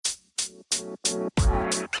Good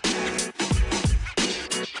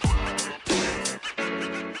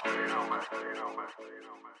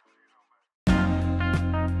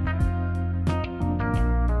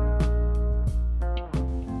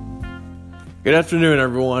afternoon,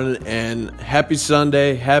 everyone, and happy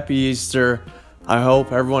Sunday, happy Easter. I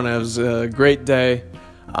hope everyone has a great day.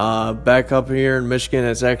 Back up here in Michigan,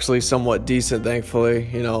 it's actually somewhat decent, thankfully.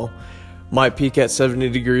 Might peak at 70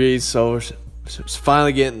 degrees, so it's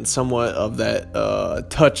finally getting somewhat of that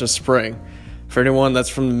touch of spring. For anyone that's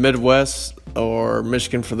from the Midwest or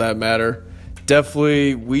Michigan for that matter,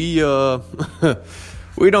 definitely we don't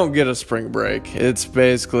get a spring break. It's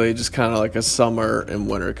basically just kind of like a summer and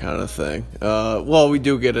winter kind of thing. We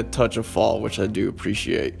do get a touch of fall, which I do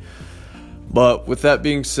appreciate. But with that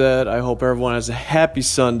being said, I hope everyone has a happy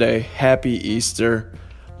Sunday, happy Easter.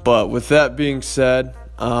 But with that being said,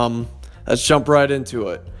 let's jump right into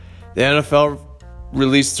it. The NFL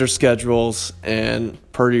released their schedules, and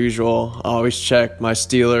per usual, I always check my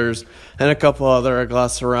Steelers and a couple other I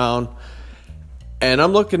gloss around. And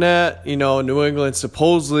I'm looking at, New England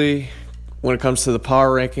supposedly, when it comes to the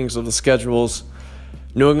power rankings of the schedules,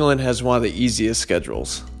 New England has one of the easiest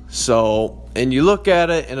schedules. So, and you look at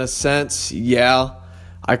it in a sense, yeah,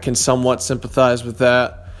 I can somewhat sympathize with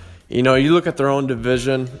that. You look at their own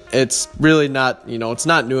division, it's really not, it's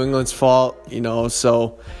not New England's fault,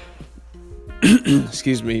 so,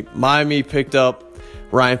 excuse me, Miami picked up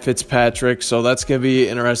Ryan Fitzpatrick, so that's going to be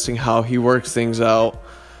interesting how he works things out.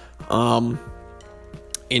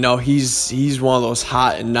 He's one of those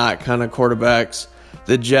hot and not kind of quarterbacks.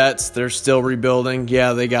 The Jets, they're still rebuilding.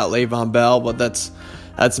 Yeah, they got Le'Veon Bell, but that's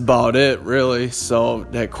about it, really. So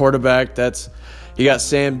that quarterback, you got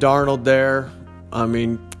Sam Darnold there. I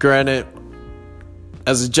mean, granted,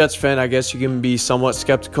 as a Jets fan, I guess you can be somewhat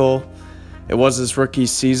skeptical. It was his rookie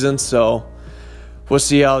season, so we'll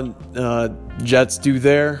see how Jets do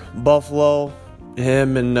there. Buffalo,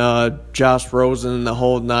 him and Josh Rosen and the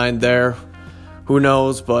whole nine there. Who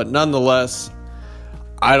knows? But nonetheless,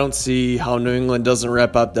 I don't see how New England doesn't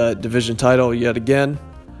wrap up that division title yet again.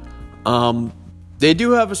 They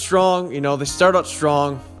do have a strong, they start out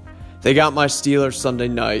strong. They got my Steelers Sunday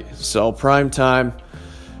night, so prime time.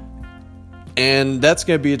 And that's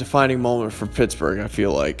going to be a defining moment for Pittsburgh, I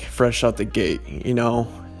feel like, fresh out the gate.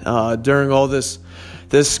 During all this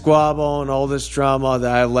squabble and all this drama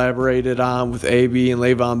that I elaborated on with AB and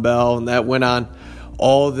Le'Veon Bell, and that went on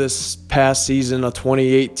all this past season of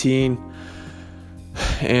 2018,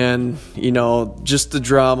 and just the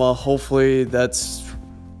drama. Hopefully that's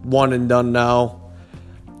one and done now.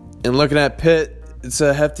 And looking at Pitt, it's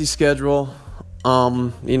a hefty schedule. Their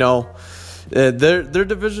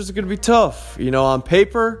divisions are going to be tough. On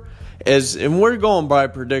paper, and we're going by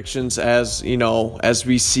predictions as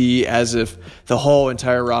we see as if the whole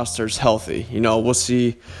entire roster is healthy. We'll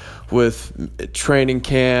see with training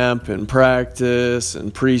camp and practice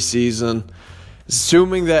and preseason,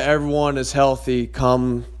 assuming that everyone is healthy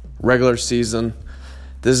come regular season.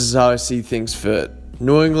 This is how I see things fit.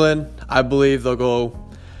 New England, I believe they'll go.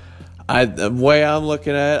 The way I'm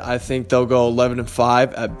looking at it, I think they'll go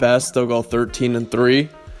 11-5 at best. They'll go 13-3.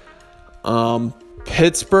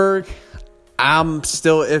 Pittsburgh, I'm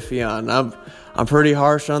still iffy on. I'm pretty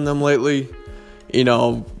harsh on them lately.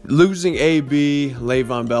 Losing AB,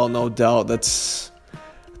 Le'Veon Bell, no doubt, it's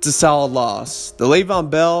a solid loss. The Le'Veon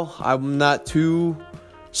Bell, I'm not too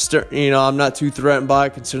threatened by,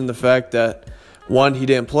 considering the fact that, one, he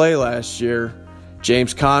didn't play last year.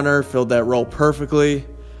 James Conner filled that role perfectly.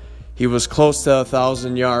 He was close to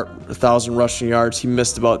 1,000 rushing yards. He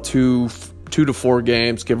missed about two to 4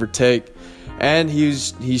 games, give or take. And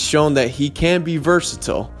he's shown that he can be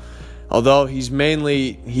versatile. Although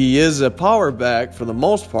he is a power back for the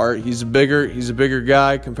most part. He's a bigger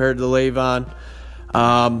guy compared to Le'Veon.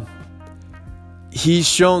 He's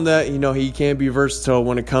shown that he can be versatile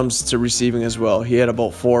when it comes to receiving as well. He had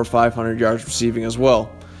about 400 or 500 yards receiving as well.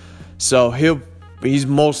 So he's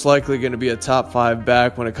most likely going to be a top 5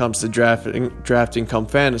 back when it comes to drafting come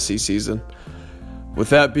fantasy season. With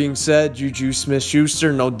that being said, Juju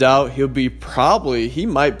Smith-Schuster, no doubt he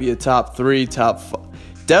might be a top 3,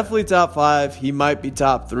 definitely top 5. He might be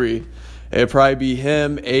top 3. It'd probably be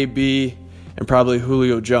him, AB, and probably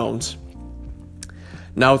Julio Jones.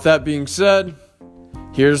 Now, with that being said,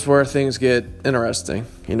 here's where things get interesting.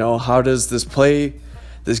 How does this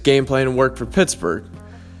game plan work for Pittsburgh?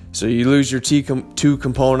 So you lose your two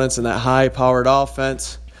components in that high-powered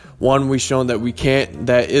offense. One, we've shown that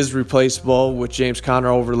that is replaceable with James Conner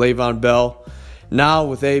over Le'Veon Bell. Now,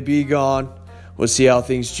 with AB gone, we'll see how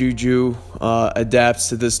Juju adapts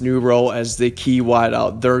to this new role as the key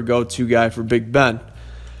wideout, their go-to guy for Big Ben.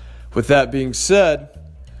 with that being said,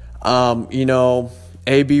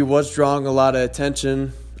 AB was drawing a lot of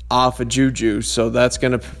attention off of Juju, so that's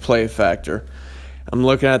going to play a factor. I'm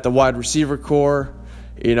looking at the wide receiver core.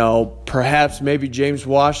 Perhaps maybe James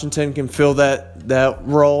Washington can fill that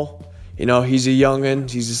role. He's a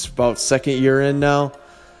youngin'. He's just about second year in now.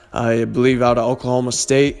 I believe out of Oklahoma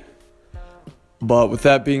State. But with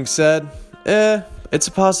that being said, it's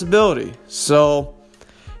a possibility. So,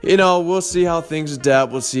 we'll see how things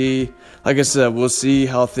adapt. We'll see, like I said, we'll see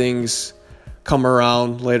how things come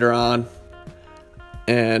around later on.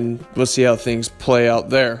 And we'll see how things play out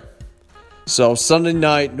there. So, Sunday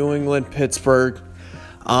night, New England, Pittsburgh.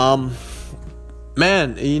 For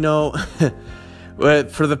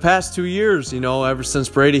the past 2 years, ever since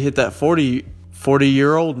Brady hit that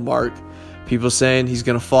 40-year-old mark, people saying he's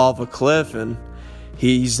going to fall off a cliff, and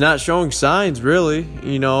he's not showing signs, really.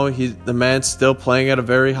 The man's still playing at a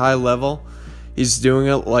very high level. He's doing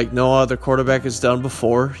it like no other quarterback has done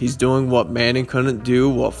before. He's doing what Manning couldn't do,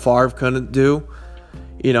 what Favre couldn't do.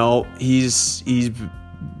 He's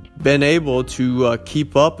been able to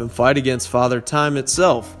keep up and fight against Father Time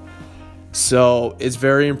itself. So it's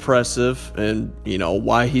very impressive, and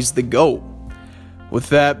why he's the GOAT. With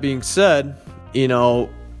that being said, New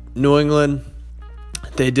England,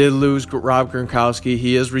 they did lose Rob Gronkowski.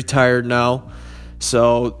 He is retired now.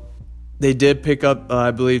 So they did pick up,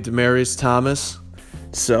 I believe, Demaryius Thomas.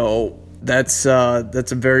 So that's a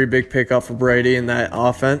very big pickup for Brady in that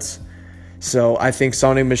offense. So I think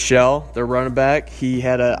Sonny Michel, their running back,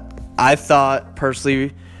 I thought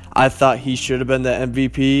he should have been the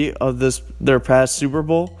MVP of their past Super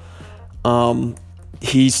Bowl.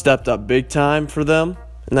 He stepped up big time for them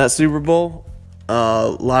in that Super Bowl. A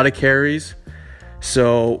lot of carries.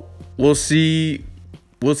 So we'll see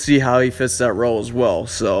how he fits that role as well.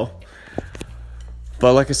 So,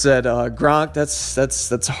 but like I said, Gronk,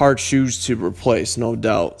 that's hard shoes to replace, no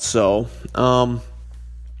doubt. So,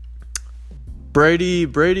 Brady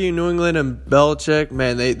in New England and Belichick,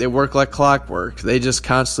 man, they work like clockwork. They just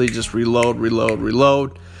constantly just reload.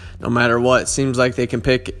 No matter what, it seems like they can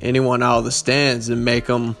pick anyone out of the stands and make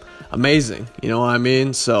them amazing. You know what I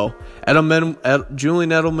mean? So Julian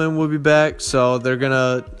Edelman will be back. So they're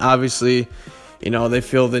gonna obviously, they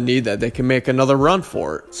feel the need that they can make another run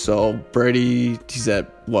for it. So Brady, he's at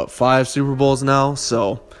 5 Super Bowls now.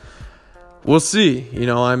 So we'll see. You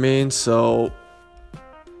know what I mean? So.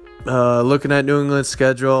 Looking at New England's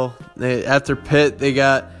schedule, after Pitt they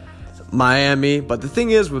got Miami. But the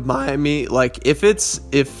thing is with Miami, like if it's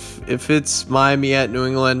Miami at New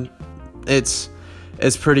England, it's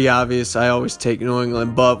pretty obvious. I always take New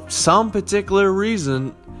England, but some particular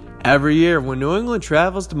reason every year when New England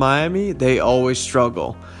travels to Miami, they always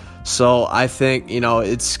struggle. So I think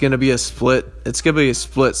it's gonna be a split. It's gonna be a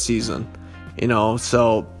split season.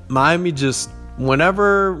 So Miami just.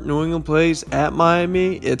 Whenever New England plays at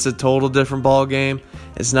Miami, it's a total different ball game.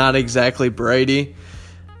 It's not exactly Brady.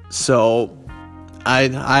 So I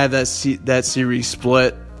have that series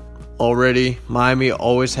split already. Miami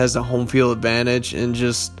always has the home field advantage, and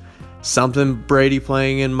just something Brady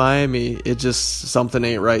playing in Miami, something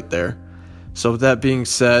ain't right there. So with that being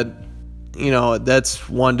said, that's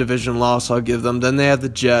one division loss I'll give them. Then they have the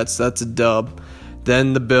Jets, that's a dub.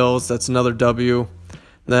 Then the Bills, that's another W.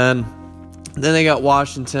 Then they got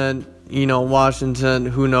Washington. Washington,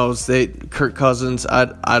 who knows? Kirk Cousins,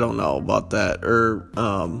 I don't know about that. Or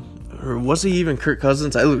was he even Kirk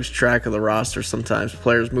Cousins? I lose track of the roster sometimes.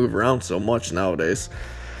 Players move around so much nowadays.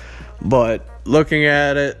 But looking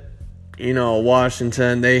at it,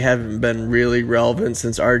 Washington, they haven't been really relevant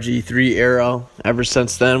since RG3 era. Ever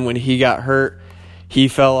since then, when he got hurt, he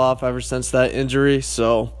fell off ever since that injury.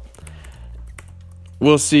 So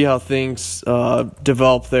we'll see how things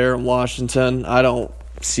develop there in Washington. I don't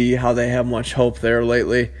see how they have much hope there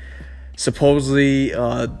lately. Supposedly,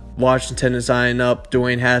 Washington is eyeing up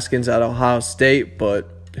Dwayne Haskins at Ohio State, but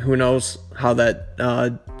who knows how that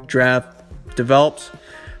draft develops.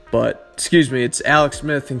 But, it's Alex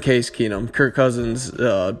Smith and Case Keenum. Kirk Cousins,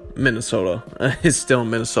 Minnesota. It's still in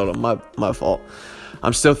Minnesota, my fault.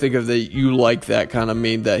 I'm still thinking that you like that kind of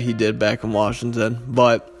meme that he did back in Washington,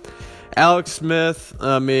 but Alex Smith,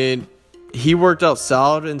 he worked out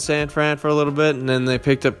solid in San Fran for a little bit, and then they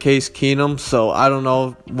picked up Case Keenum. So I don't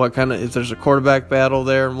know if there's a quarterback battle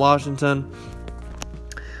there in Washington.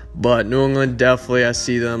 But New England, definitely, I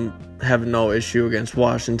see them having no issue against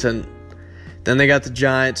Washington. Then they got the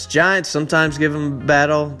Giants. Giants sometimes give them a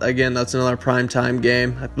battle. Again, that's another primetime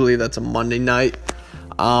game. I believe that's a Monday night.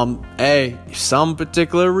 Some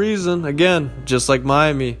particular reason, again, just like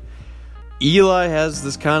Miami, Eli has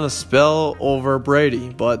this kind of spell over Brady,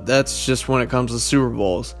 but that's just when it comes to Super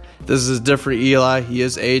Bowls. This is a different Eli. He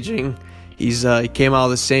is aging. He came out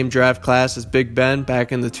of the same draft class as Big Ben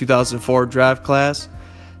back in the 2004 draft class.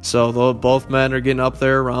 So both men are getting up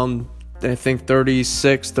there around, I think,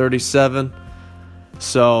 36, 37.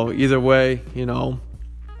 So either way,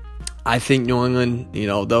 I think New England,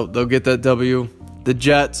 they'll get that W. The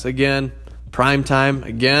Jets, again, prime time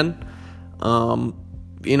again. They'll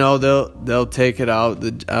take it out.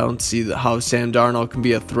 I don't see how Sam Darnold can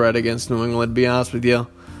be a threat against New England, to be honest with you.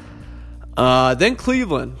 Then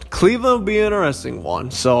Cleveland. Cleveland will be an interesting one.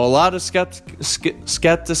 So a lot of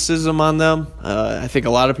skepticism on them. I think a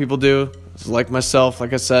lot of people do. Like myself,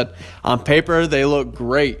 like I said, on paper they look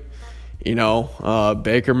great.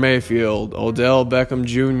 Baker Mayfield, Odell Beckham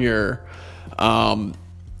Jr.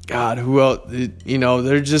 God, who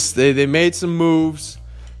else? They made some moves.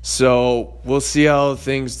 So we'll see how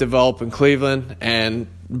things develop in Cleveland. And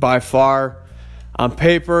by far, on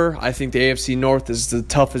paper, I think the AFC North is the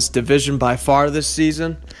toughest division by far this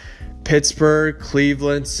season. Pittsburgh,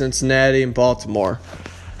 Cleveland, Cincinnati, and Baltimore.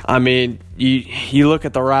 I mean, you look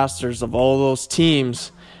at the rosters of all those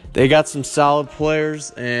teams, they got some solid players.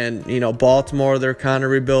 And, Baltimore, they're kind of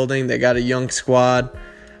rebuilding. They got a young squad.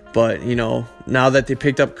 But, now that they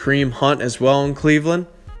picked up Kareem Hunt as well in Cleveland,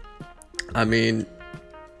 I mean,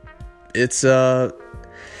 it's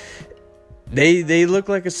they look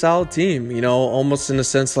like a solid team, almost in a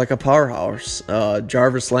sense like a powerhouse.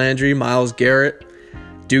 Jarvis Landry, Myles Garrett,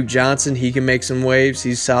 Duke Johnson, he can make some waves.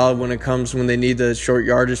 He's solid when they need the short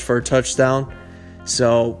yardage for a touchdown.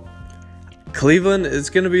 So Cleveland, it's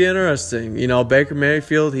going to be interesting. Baker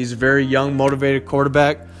Mayfield, he's a very young, motivated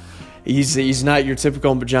quarterback. He's not your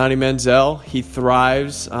typical Johnny Manziel. He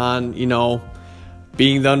thrives on,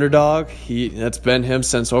 being the underdog. That's been him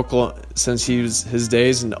since he was his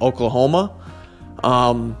days in Oklahoma.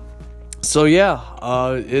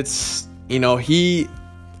 It's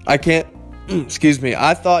I can't. Excuse me.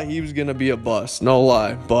 I thought he was gonna be a bust, no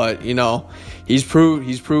lie. But he's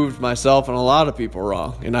proved myself and a lot of people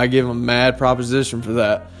wrong, and I give him mad proposition for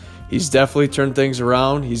that. He's definitely turned things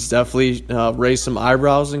around. He's definitely raised some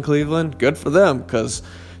eyebrows in Cleveland. Good for them, because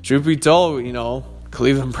truth be told,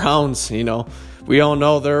 Cleveland Browns, we all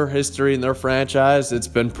know their history and their franchise. It's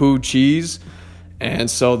been poo cheese. And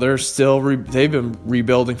so they've been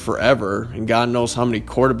rebuilding forever. And God knows how many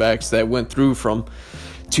quarterbacks that went through from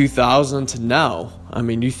 2000 to now. I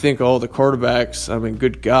mean, you think, the quarterbacks,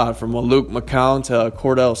 good God, from Luke McCown to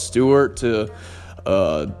Cordell Stewart to,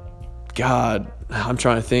 I'm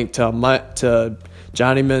trying to think, to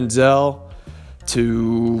Johnny Manziel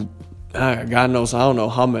to God knows, I don't know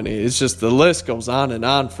how many. It's just the list goes on and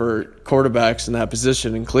on for quarterbacks in that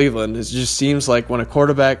position in Cleveland. It just seems like when a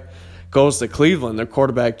quarterback goes to Cleveland, their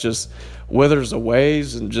quarterback just withers away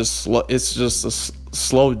and it's just a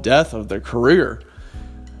slow death of their career.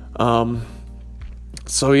 We'll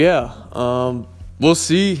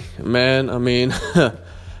see, man.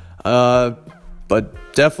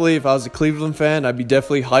 But definitely if I was a Cleveland fan, I'd be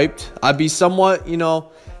definitely hyped. I'd be somewhat,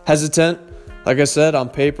 hesitant. Like I said, on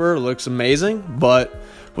paper, it looks amazing, but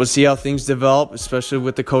we'll see how things develop, especially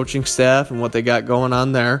with the coaching staff and what they got going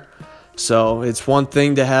on there. So it's one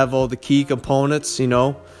thing to have all the key components, you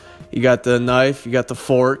got the knife, you got the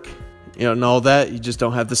fork, and all that. You just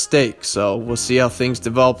don't have the steak. So we'll see how things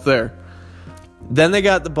develop there. Then they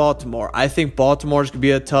got the Baltimore. I think Baltimore's going to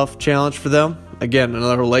be a tough challenge for them. Again,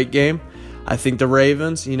 another late game. I think the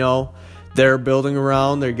Ravens, they're building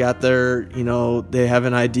around. They got they have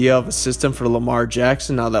an idea of a system for Lamar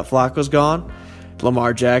Jackson now that Flacco's gone.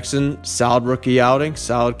 Lamar Jackson, solid rookie outing,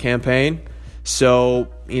 solid campaign. So,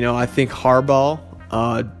 I think John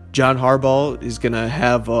Harbaugh is going to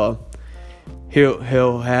have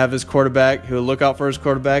he'll have his quarterback. He'll look out for his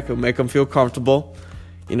quarterback. He'll make him feel comfortable.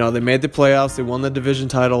 They made the playoffs. They won the division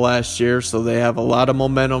title last year, so they have a lot of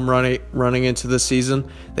momentum running into the season.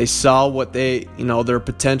 They saw what their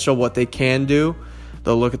potential, what they can do.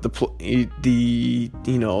 They'll look at the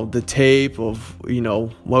tape of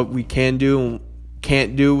what we can do and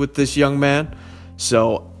can't do with this young man.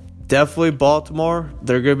 So definitely Baltimore,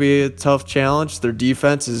 they're going to be a tough challenge. Their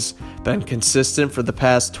defense has been consistent for the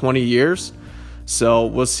past 20 years. So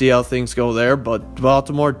we'll see how things go there. But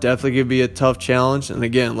Baltimore definitely going to be a tough challenge. And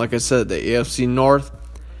again, like I said, the AFC North,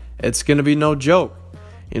 it's going to be no joke.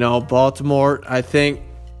 Baltimore, I think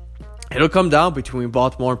it'll come down between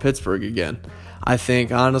Baltimore and Pittsburgh again. I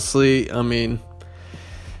think, honestly,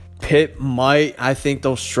 Pitt I think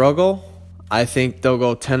they'll struggle. I think they'll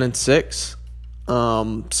go 10-6.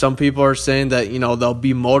 Some people are saying that, they'll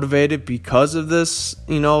be motivated because of this,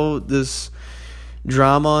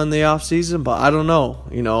 drama in the offseason, but I don't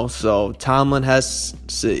know, so Tomlin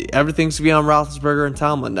everything's to be on Roethlisberger and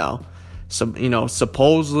Tomlin now. So,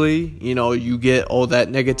 supposedly, you get all that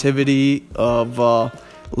negativity of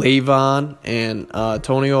Le'Veon and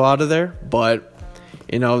Antonio out of there, but,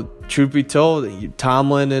 truth be told,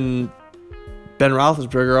 Tomlin and Ben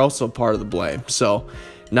Roethlisberger are also part of the blame. So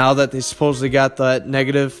now that they supposedly got that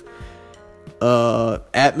negative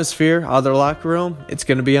atmosphere out of their locker room, it's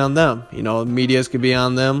going to be on them. The media's going to be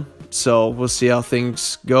on them. So we'll see how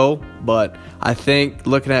things go. But I think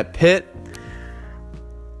looking at Pitt,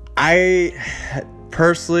 I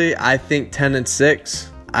think 10-6.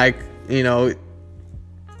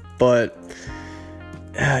 But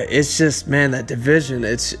it's just, man, that division,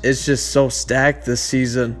 it's just so stacked this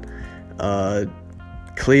season.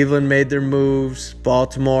 Cleveland made their moves.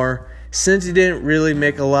 Baltimore, since he didn't really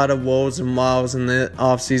make a lot of woes and wows in the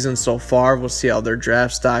offseason so far, we'll see how their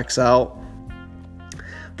draft stocks out.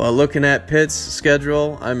 But looking at Pitt's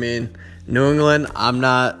schedule, New England,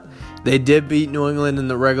 they did beat New England in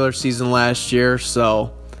the regular season last year,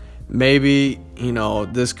 so maybe,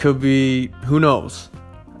 this could be, who knows.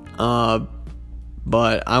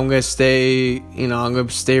 But I'm going to stay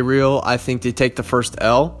real. I think they take the first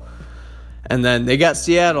L. And then they got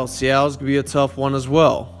Seattle. Seattle's going to be a tough one as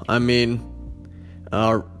well.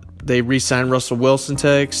 They re-signed Russell Wilson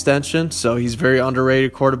to extension, so he's a very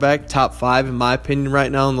underrated quarterback. Top 5, in my opinion,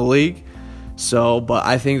 right now in the league. So, but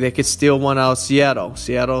I think they could steal one out of Seattle.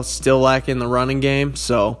 Seattle's still lacking the running game,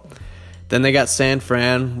 so then they got San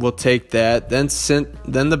Fran. We'll take that. Then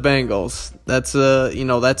the Bengals. That's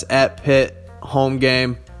at Pitt, home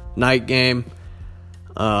game, night game.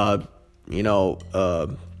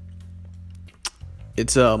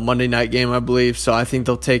 It's a Monday night game, I believe, so I think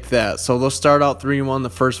they'll take that. So they'll start out 3-1 the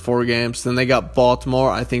first 4 games. Then they got Baltimore.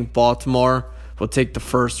 I think Baltimore will take the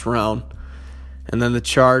first round. And then the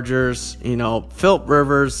Chargers, Philip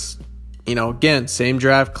Rivers, again, same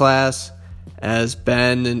draft class as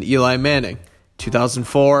Ben and Eli Manning,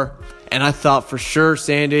 2004. And I thought for sure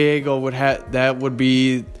San Diego would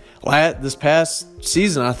be this past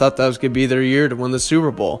season. I thought that was going to be their year to win the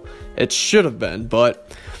Super Bowl. It should have been,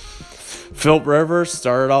 but Philip Rivers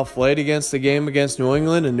started off late against the game against New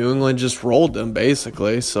England, and New England just rolled them,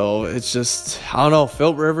 basically. So it's just, I don't know,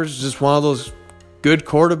 Philip Rivers is just one of those good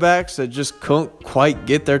quarterbacks that just couldn't quite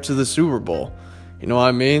get there to the Super Bowl. You know what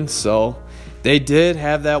I mean? So they did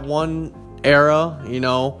have that one era,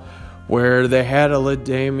 where they had a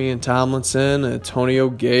LaDainian Tomlinson, Antonio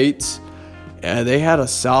Gates, and they had a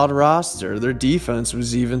solid roster. Their defense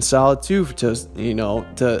was even solid too,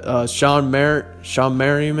 to Sean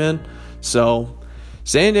Merriman. So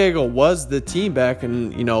San Diego was the team back in,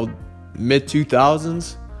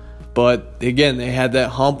 mid-2000s. But, again, they had that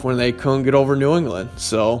hump when they couldn't get over New England.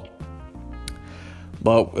 So,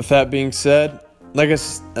 but with that being said, New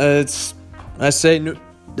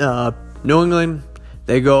England,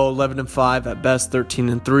 they go 11-5, at best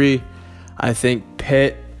 13-3. I think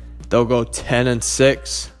Pitt, they'll go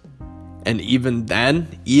 10-6. And even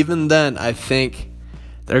then, I think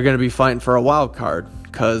they're going to be fighting for a wild card.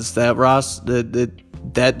 Because that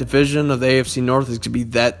division of the AFC North is going to be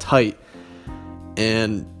that tight.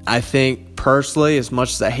 And I think, personally, as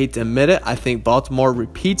much as I hate to admit it, I think Baltimore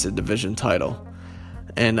repeats a division title.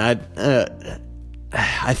 And I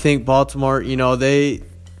think Baltimore, it's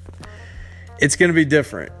going to be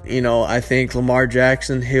different. I think Lamar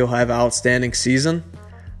Jackson, he'll have an outstanding season.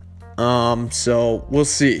 So we'll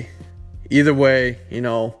see. Either way,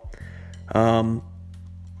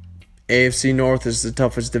 AFC North is the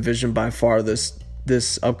toughest division by far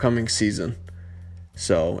this upcoming season.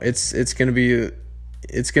 So it's gonna be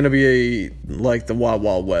like the Wild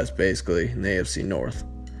Wild West, basically, in the AFC North.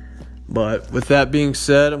 But with that being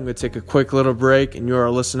said, I'm gonna take a quick little break, and you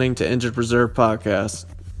are listening to Injured Reserve Podcast.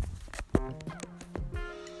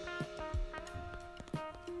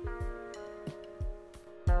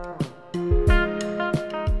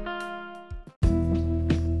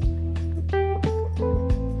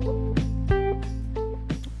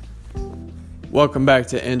 Welcome back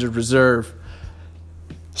to Injured Reserve.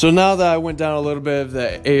 So now that I went down a little bit of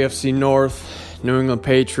the AFC North, New England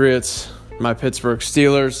Patriots, my Pittsburgh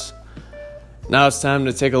Steelers, now it's time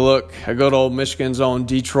to take a look at good old Michigan's own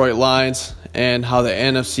Detroit Lions and how the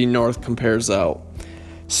NFC North compares out.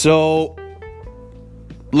 So,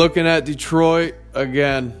 looking at Detroit,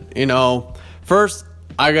 again, first,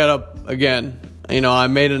 I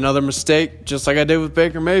made another mistake, just like I did with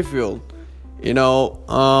Baker Mayfield.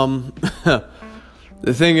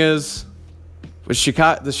 The thing is, with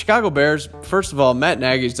the Chicago Bears, first of all, Matt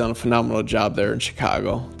Nagy's done a phenomenal job there in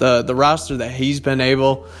Chicago. The roster that he's been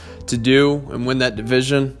able to do and win that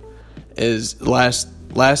division is last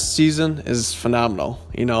season is phenomenal.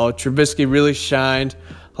 Trubisky really shined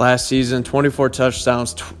last season, 24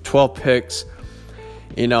 touchdowns, 12 picks.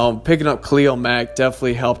 Picking up Khalil Mack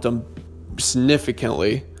definitely helped them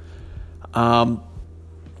significantly.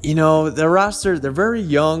 Their roster, they're very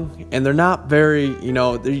young, and they're not very,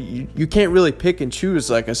 you can't really pick and choose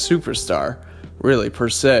like a superstar, really, per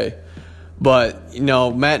se. But,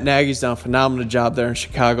 Matt Nagy's done a phenomenal job there in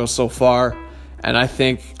Chicago so far. And I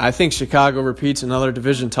think Chicago repeats another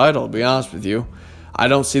division title, to be honest with you. I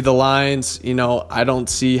don't see the Lions, I don't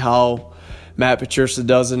see how Matt Patricia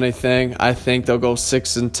does anything. I think they'll go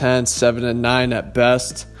 6-10, 7-9 at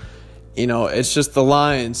best. It's just the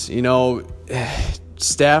Lions.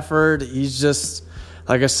 Stafford, he's just,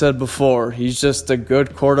 like I said before, he's just a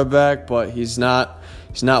good quarterback, but he's not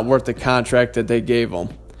worth the contract that they gave him.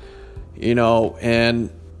 And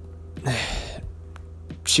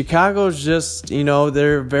Chicago's just,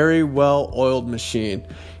 they're a very well-oiled machine.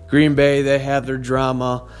 Green Bay, they have their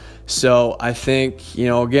drama. So I think,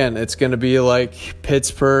 again, it's going to be like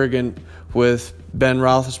Pittsburgh and with Ben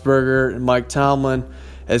Roethlisberger and Mike Tomlin.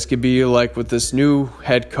 It's going to be like with this new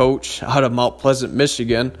head coach out of Mount Pleasant,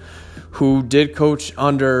 Michigan, who did coach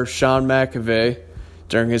under Sean McVay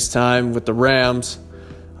during his time with the Rams.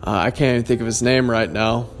 I can't even think of his name right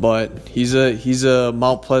now, but he's a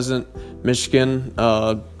Mount Pleasant, Michigan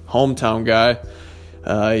hometown guy.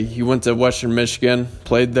 He went to Western Michigan,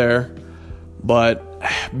 played there, but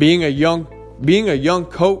being a young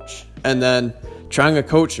coach and then trying to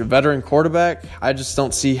coach a veteran quarterback, I just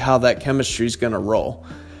don't see how that chemistry is going to roll.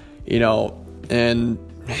 And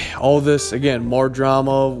all this, again, more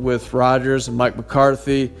drama with Rodgers and Mike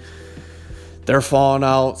McCarthy. They're falling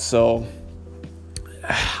out, so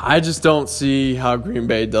I just don't see how Green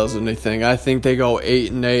Bay does anything. I think they go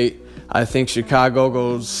 8-8. I think Chicago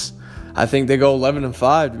goes, I think they go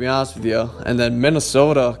 11-5, to be honest with you. And then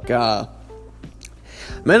Minnesota,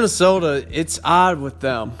 it's odd with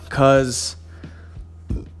them because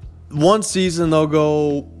one season they'll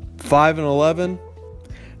go 5-11,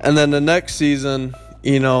 and then the next season,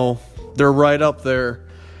 they're right up there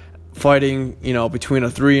fighting, between a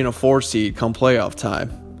 3 and a 4 seed come playoff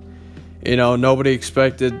time. Nobody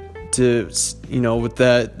expected to, with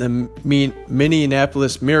the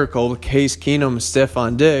Minneapolis Miracle with Case Keenum and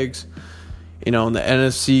Stephon Diggs, in the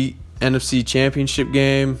NFC Championship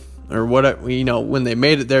game or what, when they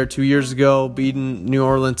made it there 2 years ago, beating New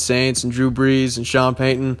Orleans Saints and Drew Brees and Sean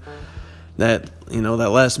Payton, that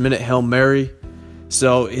last minute Hail Mary.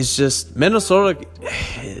 So it's just Minnesota,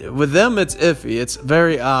 with them it's iffy. It's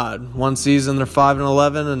very odd. One season they're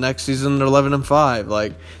 5-11, and next season they're 11-5.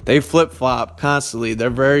 Like, they flip flop constantly. They're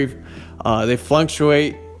very, they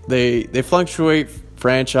fluctuate. They fluctuate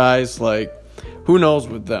franchise. Like, who knows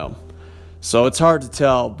with them? So it's hard to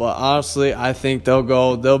tell. But honestly, I think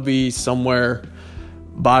they'll be somewhere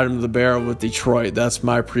bottom of the barrel with Detroit. That's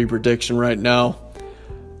my pre-prediction right now.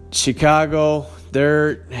 Chicago,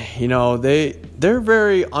 they're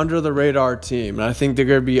very under the radar team, and I think they're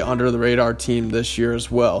going to be under the radar team this year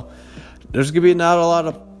as well. There's going to be not a lot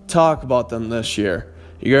of talk about them this year.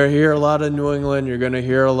 You're going to hear a lot of New England. You're going to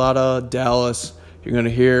hear a lot of Dallas. You're going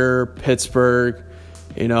to hear Pittsburgh.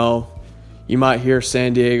 You might hear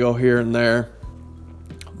San Diego here and there,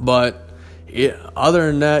 but other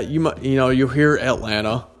than that, you'll hear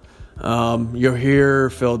Atlanta. You'll hear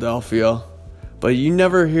Philadelphia. But you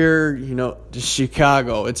never hear,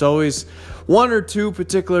 Chicago. It's always one or two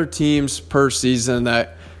particular teams per season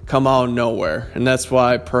that come out of nowhere. And that's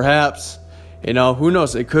why perhaps, who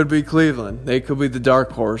knows? It could be Cleveland. They could be the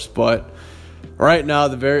dark horse. But right now,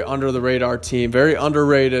 the very under-the-radar team, very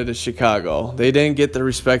underrated is Chicago. They didn't get the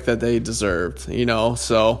respect that they deserved,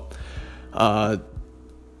 So,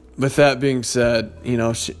 with that being said,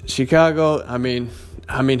 Chicago, I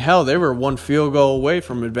mean, hell, they were one field goal away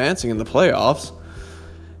from advancing in the playoffs.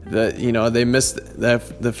 They missed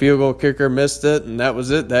that. The field goal kicker missed it, and that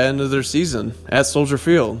was it. The end of their season at Soldier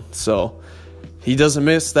Field. So he doesn't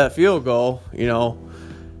miss that field goal. They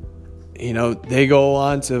go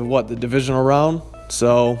on to the divisional round.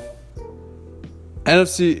 So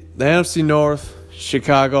the NFC North,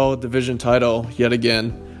 Chicago division title yet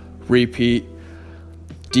again, repeat.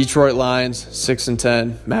 Detroit Lions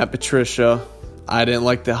 6-10. Matt Patricia. I didn't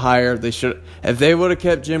like the hire. They should, if they would have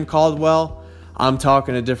kept Jim Caldwell, I'm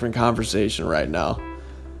talking a different conversation right now.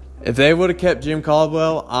 If they would have kept Jim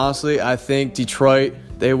Caldwell, honestly, I think Detroit,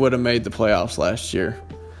 they would have made the playoffs last year.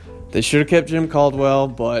 They should have kept Jim Caldwell,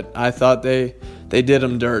 but I thought they did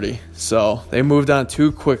him dirty. So they moved on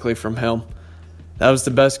too quickly from him. That was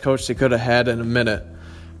the best coach they could have had in a minute.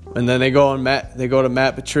 And then they go to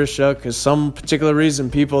Matt Patricia because some particular reason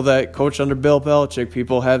people that coach under Bill Belichick,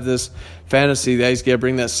 people have this fantasy that he's going to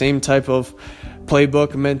bring that same type of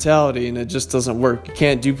playbook and mentality, and it just doesn't work. You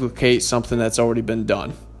can't duplicate something that's already been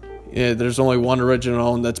done. Yeah, there's only one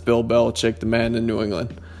original, and that's Bill Belichick, the man in New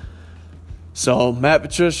England. So Matt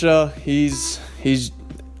Patricia,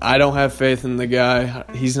 I don't have faith in the guy.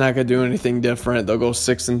 He's not going to do anything different. They'll go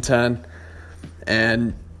 6-10,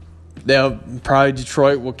 and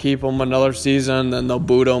Detroit will keep him another season, then they'll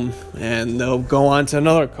boot him, and they'll go on to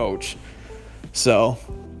another coach. So,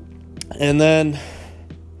 and then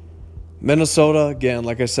Minnesota, again,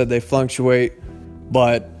 like I said, they fluctuate,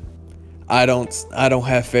 but I don't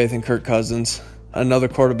have faith in Kirk Cousins. Another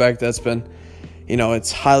quarterback that's been,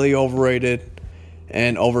 it's highly overrated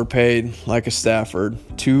and overpaid, like a Stafford.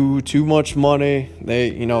 Too much money.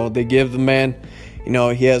 They give the man,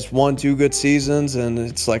 he has 1-2 good seasons, and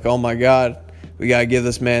it's like, oh my God, we got to give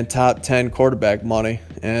this man top 10 quarterback money,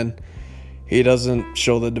 and he doesn't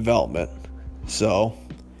show the development. So,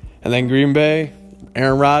 and then Green Bay,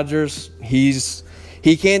 Aaron Rodgers, he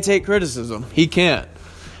can't take criticism. He can't.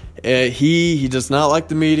 He does not like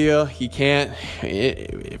the media. He can't.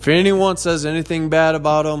 If anyone says anything bad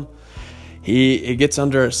about him, it gets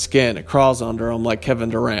under his skin. It crawls under him like Kevin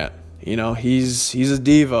Durant. He's a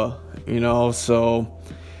diva. So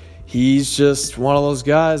he's just one of those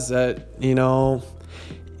guys that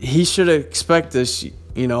he should expect this.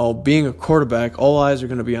 Being a quarterback, all eyes are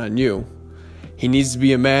going to be on you. He needs to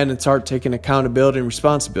be a man and start taking accountability and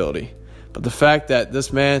responsibility. But the fact that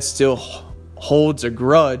this man still holds a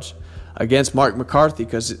grudge against Mike McCarthy,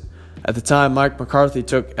 because at the time Mike McCarthy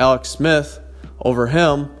took Alex Smith over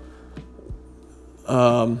him,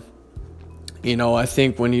 I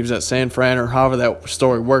think when he was at San Fran or however that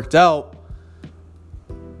story worked out,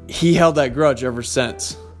 he held that grudge ever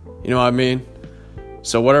since. You know what I mean?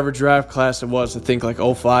 So whatever draft class it was, I think like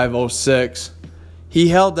 05, 06, he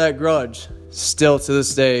held that grudge still to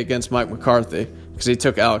this day against Mike McCarthy because he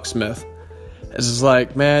took Alex Smith. It's just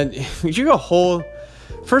like, man, you go whole.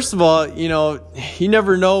 First of all, you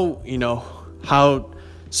never know, how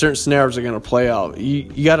certain scenarios are going to play out.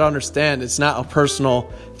 You got to understand it's not a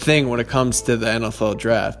personal thing when it comes to the NFL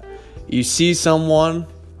draft. You see someone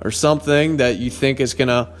or something that you think is going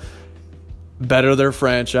to better their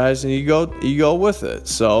franchise, and you go with it.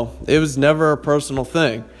 So it was never a personal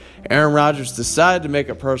thing. Aaron Rodgers decided to make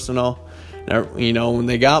it personal. When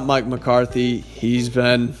they got Mike McCarthy, he's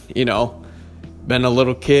been, been a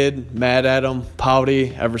little kid, mad at him,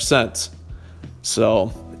 pouty ever since.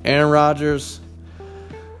 So Aaron Rodgers,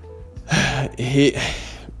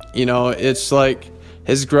 it's like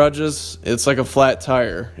his grudges, it's like a flat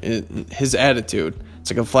tire. His attitude,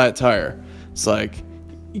 it's like a flat tire. It's like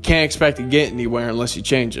you can't expect to get anywhere unless you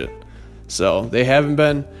change it. So they haven't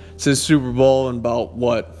been to the Super Bowl in about,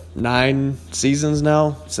 9 seasons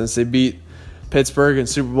now since they beat Pittsburgh in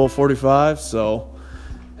Super Bowl 45. So,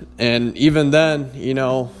 and even then,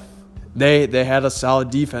 they had a solid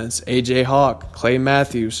defense. A.J. Hawk, Clay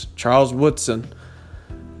Matthews, Charles Woodson.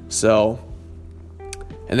 So,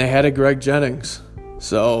 and they had a Greg Jennings.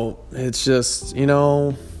 So, it's just,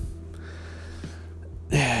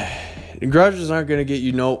 grudges aren't going to get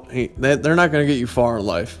you they're not going to get you far in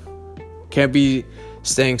life. Can't be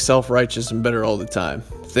staying self-righteous and bitter all the time.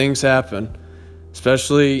 Things happen,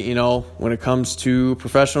 especially, when it comes to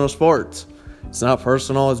professional sports. It's not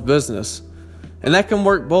personal, it's business. And that can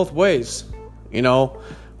work both ways, when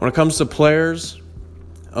it comes to players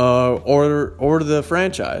or the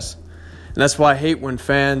franchise. And that's why I hate when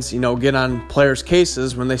fans, get on players'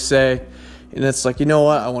 cases when they say, and it's like,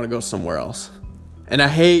 I want to go somewhere else. And I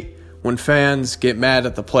hate when fans get mad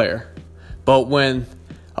at the player. But when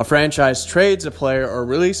a franchise trades a player or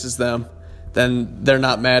releases them, then they're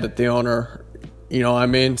not mad at the owner. You know what I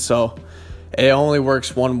mean? So it only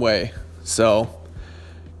works one way. So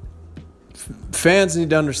fans need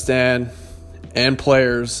to understand, and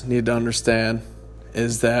players need to understand,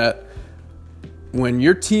 is that when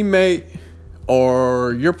your teammate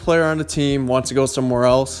or your player on the team wants to go somewhere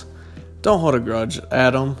else, don't hold a grudge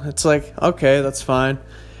at them. It's like, okay, that's fine.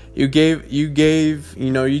 You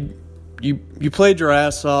played your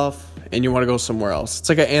ass off and you want to go somewhere else. It's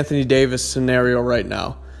like an Anthony Davis scenario right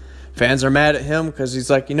now. Fans are mad at him because he's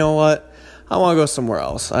like, you know what? I want to go somewhere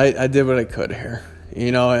else. I did what I could here.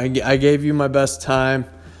 I gave you my best time,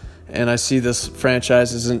 and I see this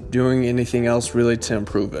franchise isn't doing anything else really to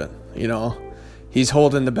improve it. He's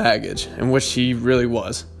holding the baggage, in which he really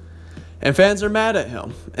was. And fans are mad at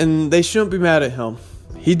him, and they shouldn't be mad at him.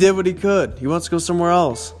 He did what he could. He wants to go somewhere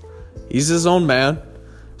else. He's his own man.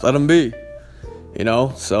 Let him be.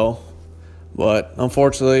 So. But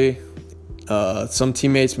unfortunately, some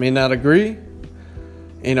teammates may not agree.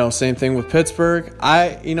 Same thing with Pittsburgh.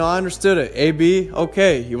 I understood it. AB,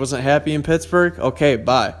 okay, he wasn't happy in Pittsburgh. Okay,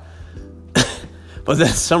 bye. But then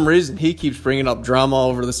some reason he keeps bringing up drama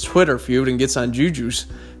over this Twitter feud and gets on Juju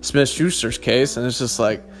Smith-Schuster's case, and it's just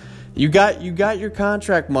like, you got your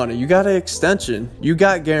contract money, you got an extension, you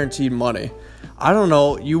got guaranteed money. I don't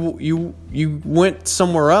know, you went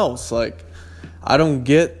somewhere else. Like, I don't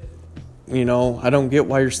get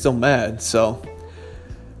why you're still mad. So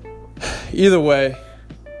either way,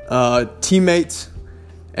 teammates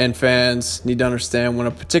and fans need to understand when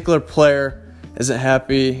a particular player isn't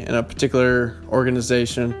happy in a particular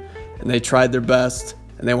organization and they tried their best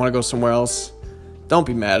and they want to go somewhere else, don't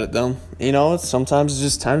be mad at them. Sometimes it's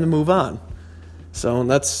just time to move on. So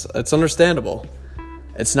it's understandable.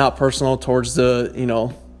 It's not personal towards the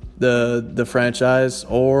franchise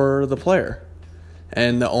or the player.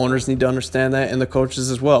 And the owners need to understand that, and the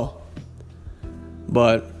coaches as well.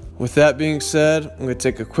 But with that being said, I'm going to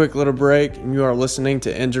take a quick little break, and you are listening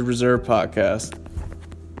to Injured Reserve Podcast.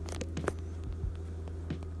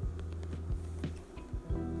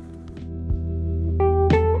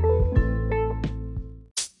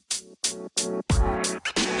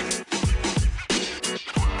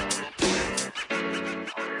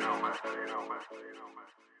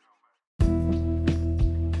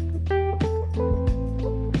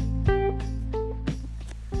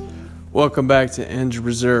 Welcome back to Injured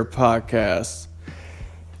Reserve Podcast.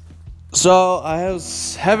 So I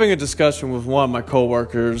was having a discussion with one of my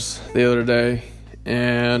coworkers the other day,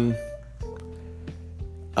 and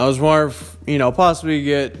I was wondering if, possibly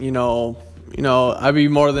get, I'd be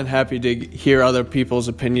more than happy to hear other people's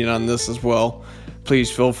opinion on this as well.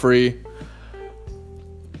 Please feel free.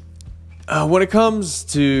 When it comes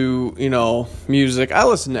to, music, I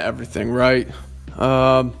listen to everything, right?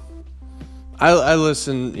 I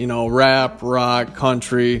listen, rap, rock,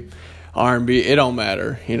 country, R&B. It don't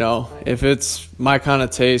matter, If it's my kind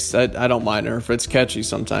of taste, I don't mind it. Or if it's catchy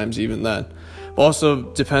sometimes, even then. Also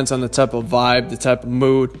depends on the type of vibe, the type of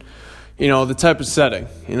mood, the type of setting.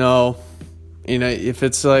 If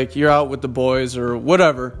it's like you're out with the boys or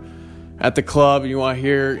whatever at the club and you want to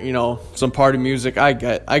hear, some party music, I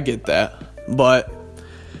get that. But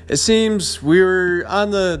it seems we were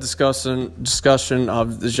on the discussion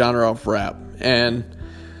of the genre of rap, and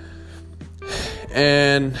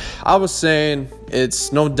I was saying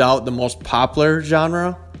it's no doubt the most popular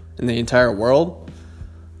genre in the entire world,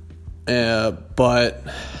 but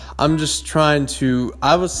I'm just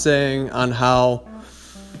I was saying on how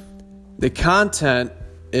the content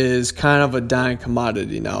is kind of a dying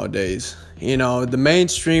commodity nowadays. The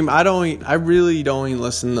mainstream, I really don't even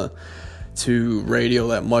listen to radio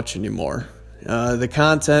that much anymore. The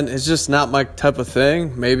content is just not my type of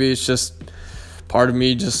thing. Maybe it's just part of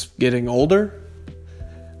me just getting older.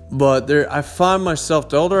 But I find myself,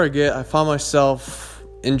 the older I get, I find myself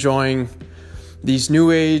enjoying these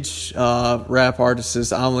new age rap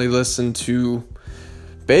artists. I only listen to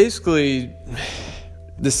basically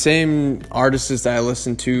the same artists that I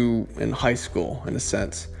listened to in high school, in a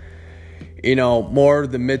sense. More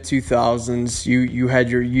the mid-2000s, you had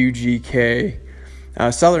your UGK.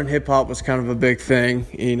 Southern hip-hop was kind of a big thing.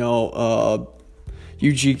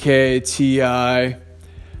 UGK, T.I.,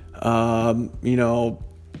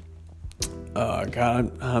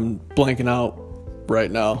 God, I'm blanking out right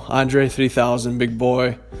now. Andre 3000, Big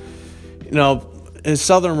Boy. And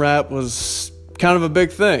Southern rap was kind of a big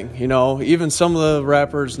thing. Even some of the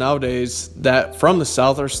rappers nowadays that from the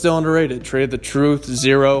South are still underrated. Trade the Truth,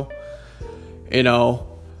 Zero. And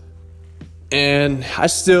I'm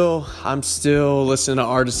still listening to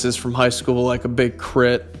artists from high school like a Big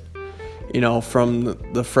Crit, from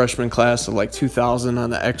the freshman class of like 2000 on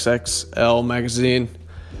the XXL magazine.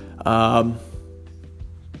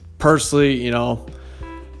 Personally,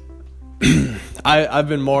 I've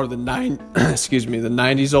been more of the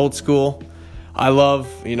 90s old school. I love,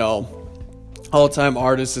 all-time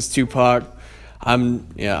artists is Tupac.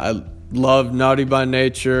 I love Naughty by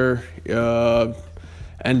Nature,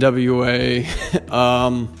 NWA,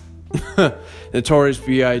 Notorious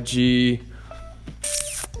B.I.G.,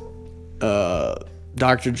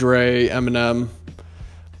 Dr. Dre, Eminem.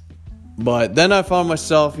 But then I found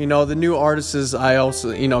myself, the new artists, I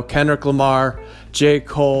also, Kendrick Lamar, J.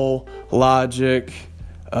 Cole, Logic,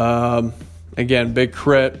 again, Big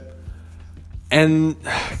Crit. And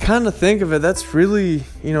kind of think of it, that's really,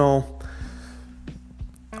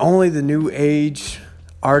 only the new age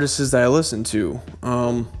artists that I listen to.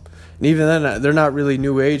 And even then, they're not really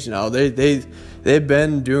new age now. They've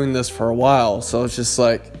been doing this for a while. So it's just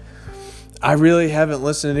like, I really haven't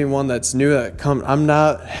listened to anyone that's new that come.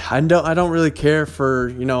 I don't really care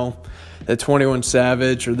for, the 21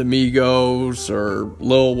 Savage or the Migos or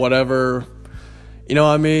Lil whatever. You know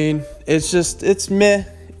what I mean? It's meh.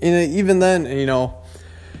 Even then,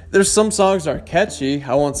 there's some songs that are catchy.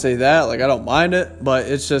 I won't say that. Like, I don't mind it, but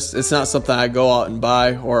it's not something I go out and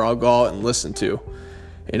buy or I'll go out and listen to.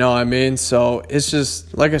 You know what I mean? So it's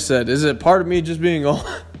just, like I said, is it part of me just being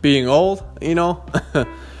old?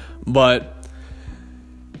 But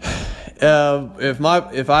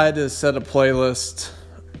if I had to set a playlist,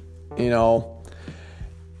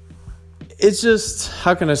 it's just,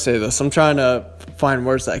 how can I say this? I'm trying to find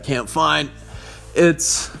words that I can't find.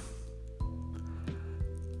 It's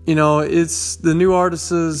the new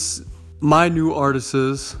artists, my new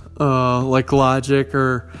artists, like Logic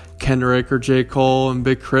or Kendrick or J. Cole and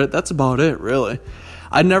Big Crit. That's about it, really.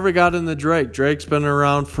 I never got into Drake. Drake's been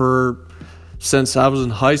around since I was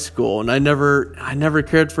in high school, and I never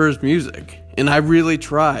cared for his music. And I really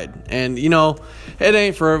tried. And, it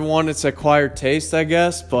ain't for everyone. It's acquired taste, I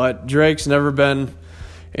guess. But Drake's never been,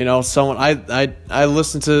 someone. I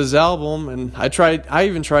listened to his album, and I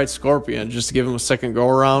even tried Scorpion just to give him a second go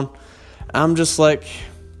around. I'm just like,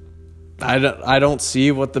 I don't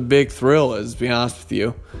see what the big thrill is, to be honest with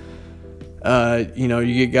you.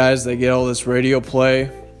 You get guys that get all this radio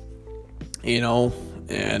play,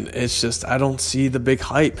 and it's just, I don't see the big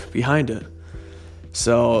hype behind it.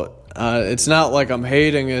 So, it's not like I'm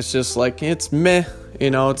hating, it's just like, it's meh,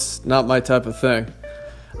 it's not my type of thing.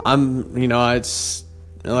 It's,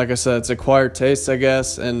 like I said, it's acquired taste, I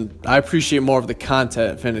guess, and I appreciate more of the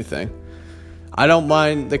content, if anything. I don't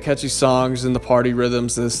mind the catchy songs and the party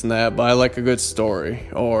rhythms, this and that, but I like a good story,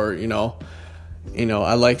 or,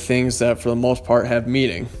 I like things that for the most part have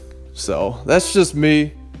meaning. So that's just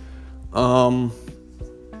me.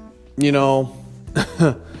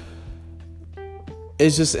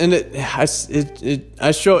 It's just, and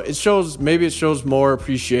it shows more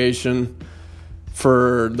appreciation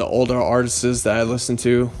for the older artists that I listen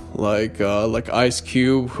to, like Ice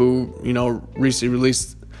Cube, who recently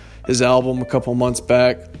released his album a couple months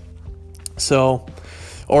back. So,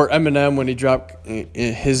 or Eminem when he dropped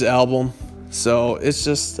his album. So it's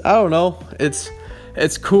just, I don't know.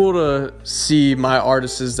 It's cool to see my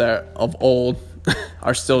artists that of old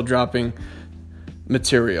are still dropping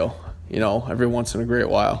material, every once in a great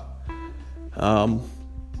while.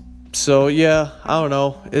 So yeah, I don't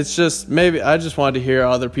know. It's just, maybe I just wanted to hear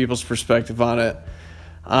other people's perspective on it.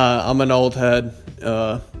 I'm an old head.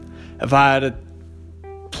 If I had a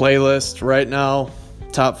playlist right now,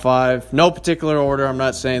 top 5, no particular order. I'm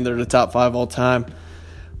not saying they're the top 5 all time,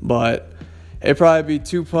 but it'd probably be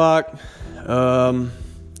Tupac,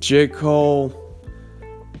 J. Cole,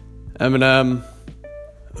 Eminem,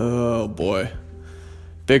 oh boy,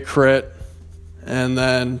 Big Crit, and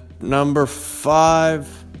then number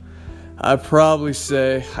 5, I'd probably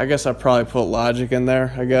say, I guess I'd probably put Logic in there,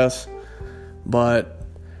 and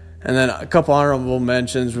then a couple honorable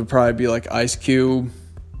mentions would probably be like Ice Cube,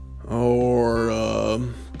 or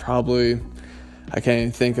probably, I can't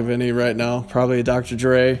even think of any right now, probably Dr.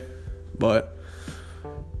 Dre, but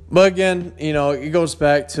again, it goes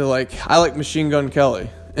back to, like, I like Machine Gun Kelly,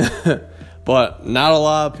 but not a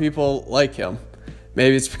lot of people like him.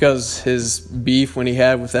 Maybe it's because his beef when he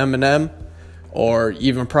had with Eminem, or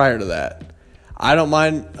even prior to that. I don't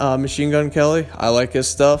mind Machine Gun Kelly. I like his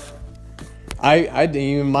stuff. I didn't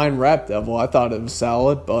even mind Rap Devil. I thought it was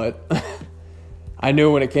solid, but I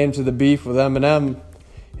knew when it came to the beef with Eminem,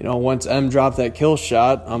 once M dropped that kill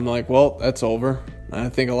shot, I'm like, well, that's over. And I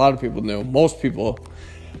think a lot of people knew.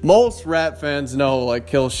 Most rap fans know, like,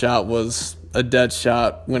 kill shot was a dead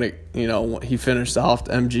shot when he finished off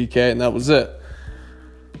MGK, and that was it.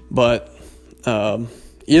 But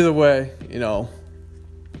either way,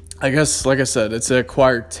 I guess, like I said, it's an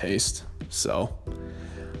acquired taste. So,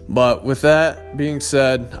 but with that being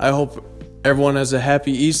said, I hope everyone has a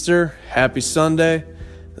happy Easter, happy Sunday.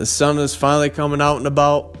 The sun is finally coming out and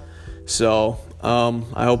about. So,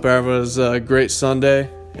 I hope everyone has a great Sunday,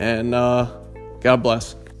 and God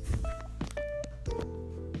bless.